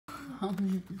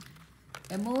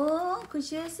এমো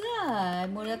খুশি আছে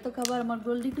মোর এত খাবার আমার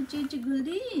গোল্ডি কুচি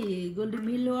গোল্ডি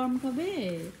মিল ওয়ার্ম খাবে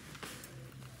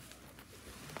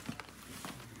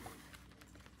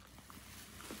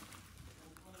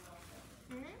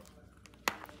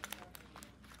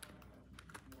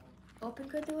ওপেন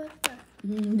করে দেবো একটা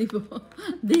দিব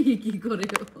দেখি কি করে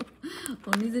ও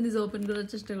নিজে নিজে ওপেন করার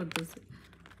চেষ্টা করতেছে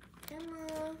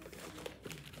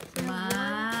One,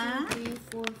 two, three,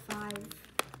 four, five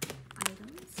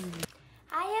items.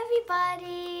 Hi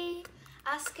everybody!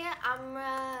 Aske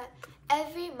amra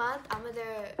every month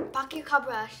amader paki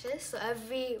khabar ashe, so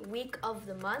every week of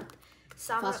the month.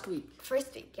 So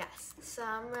first week, yes. So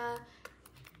amra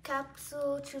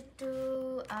capsule, chutu,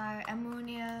 our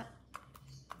ammonia,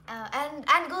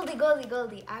 and Goldie,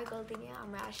 our Goldie niya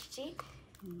amra ashchi.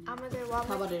 Amader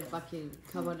খাবারের পাখি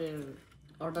খাবারের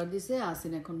order দিছে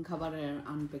আসিন এখন খাবারের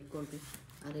unpack করবে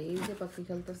আর এই যে পাখি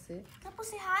খেলতেছে Kapu,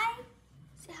 say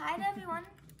hi to everyone.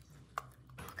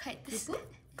 Okay, this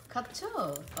খাচ্ছো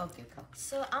ওকে খাও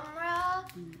so amra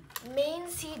main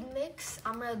seed mix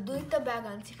amra duita bag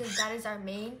anchi because that is our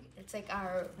main, it's like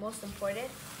our most important,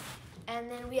 and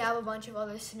then we have a bunch of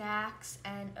other snacks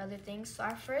and other things. So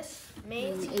our first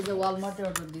main এই যে ওয়ালমার্টে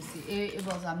order দিছি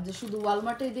এবার আমি যে শুধু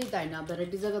ওয়ালমার্টে দেই তাই না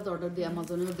ভ্যারাইটি জায়গাতে অর্ডার দিই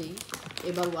অ্যামাজনেও দেই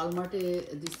এবার ওয়ালমার্টে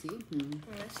দিছি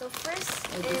so first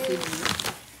is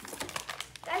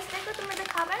guys দেখো তুমি এটা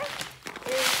খাবে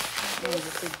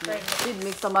সিড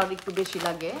মিক্স আমার একটু বেশি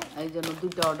লাগে এই জন্য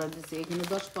দুটো অর্ডার দিছি এখানে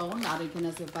 10 পাউন্ড আর এখানে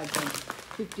আছে 5 পাউন্ড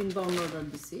 15 পাউন্ড অর্ডার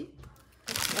দিছি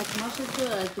এক মাসে তো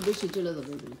একটু বেশি চলে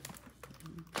যাবে এগুলো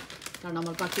কারণ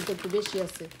আমার পাখিটা একটু বেশি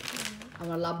আছে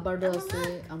আমার লাভ বার্ডও আছে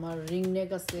আমার রিং নেক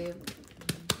আছে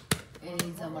এই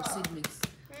যে আমার সিড মিক্স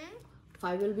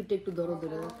 5 এলবিটা একটু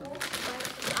ধরে রাখো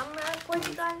আমরা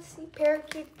quality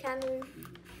parakeet canary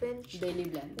finch daily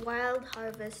blend wild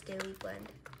harvest daily blend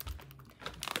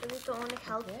এটা তো অনেক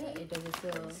হেলদি এটা হচ্ছে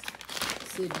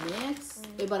সিড মিক্স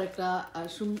এবার একটা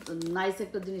নাইস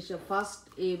একটা জিনিস ফার্স্ট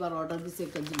এবার অর্ডার দিছি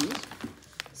একটা জিনিস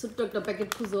ছোট্ট একটা প্যাকেট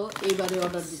খুঁজো এবারে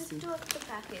অর্ডার দিছি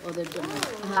ওদের জন্য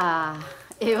হ্যাঁ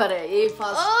এবারে এই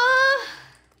ফার্স্ট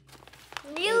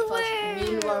মিল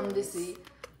ওয়ার্ম দিছি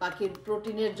পাখির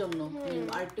প্রোটিনের জন্য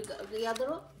আর একটু ইয়া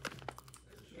ধরো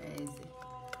এই যে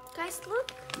গাইস লুক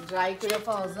ড্রাই করে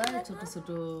পাওয়া যায় ছোট ছোট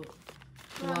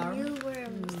মিল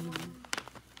ওয়ার্মস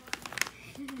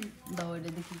দাও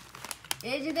এটা দেখি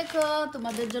এই যে দেখো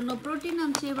তোমাদের জন্য প্রোটিন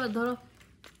আনছি এবার ধরো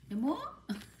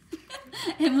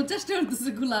এমো চেষ্টা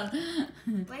করতেছে খোলার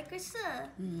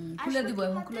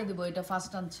খুলে দিব এটা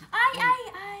ফার্স্ট আনছি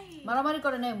মারামারি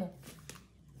করে না এমো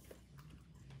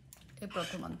এই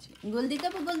প্রথম আনছি গোল্ডি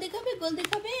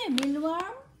খাবে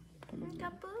মিলওয়ার্ম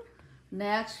কাপু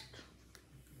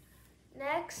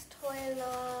নেক্সট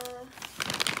হলো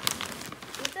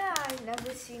এটা I've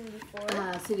never seen before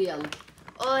serial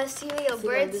cereal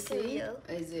bird cereal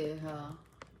এই যে হ্যাঁ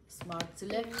স্মার্ট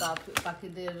সিলেক্ট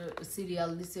পাখিদের সিরিয়াল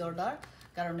দিছি অর্ডার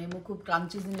কারণ এমু খুব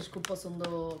ক্রাঞ্চি জিনিস খুব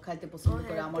খাইতে পছন্দ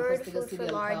করে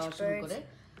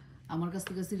আমার কাছ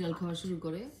থেকে সিরিয়াল খাওয়া শুরু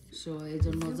করে সো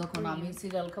এইজন্য যখন আমি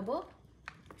সিরিয়াল খাবো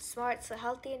smart so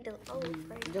healthy and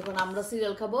যখন আমরা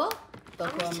সিরিয়াল খাবো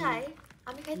তখন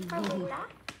আমি খাইতে পারবো না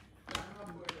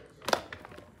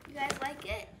you guys like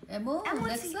it emu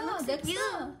দেখছো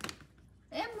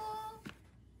এমু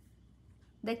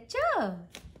দেখছো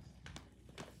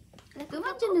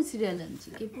তোমার জন্য সিরিয়াল আনছি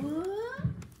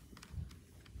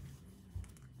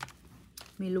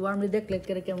মিলওয়ার্ম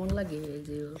দেখলে কেমন লাগে এই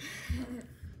যে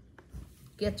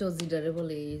কেচো জিডারে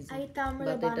বলে এই যে এটা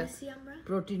আমরা বানাইছি আমরা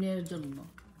প্রোটিনের জন্য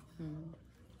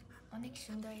অনেক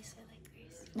সুন্দর আছে লাইক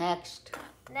দিস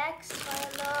নেক্সট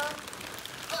হলো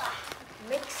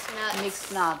মিক্স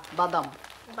নাট বাদাম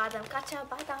কাঁচা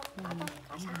বাদাম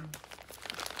কাঁচা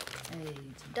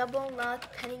double nut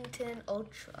Pennington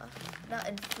ultra nut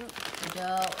and fruit এটা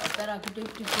প্যারাকুট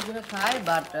একটু করে খায়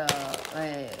বাট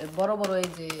বড় এই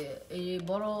যে এই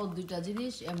বড় দুইটা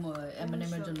জিনিস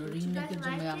এমএনএম এর জন্য রিং নেকের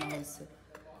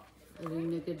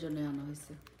জন্য আনা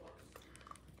হয়েছে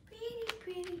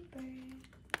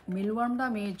মিলওয়ার্মটা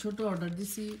আমি ছোট অর্ডার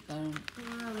দিছি কারণ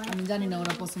আমি জানি না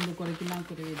ওরা পছন্দ করে কি না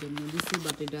করে এই জন্য দিছি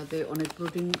বাট এটাতে অনেক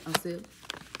প্রোটিন আছে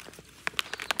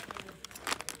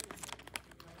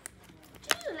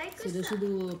সেটা শুধু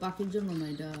পাখির জন্য না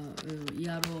এটা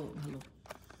ইয়ারও ভালো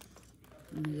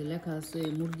যে লেখা আছে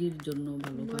মুরগির জন্য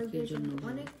ভালো পাখির জন্য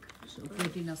অনেক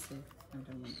প্রোটিন আছে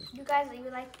এটার মধ্যে you guys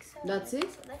you like that's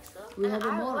it we have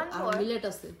more R millet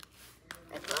আছে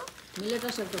মিলেট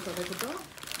আছে তো দেখো তো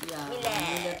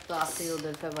মিলেট তো আছে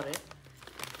ওদের favourite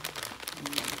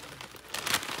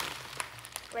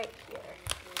right here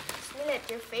millet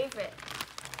your favorite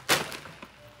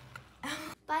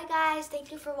Bye guys,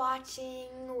 thank you for watching.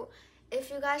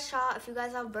 If you guys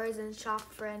have birds and shop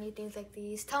for anything like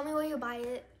these, tell me where you buy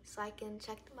it so I can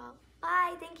check them out.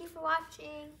 Bye, thank you for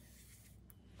watching.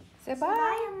 Say bye.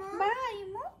 Bye, Emma. Bye,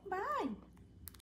 Emma. Bye.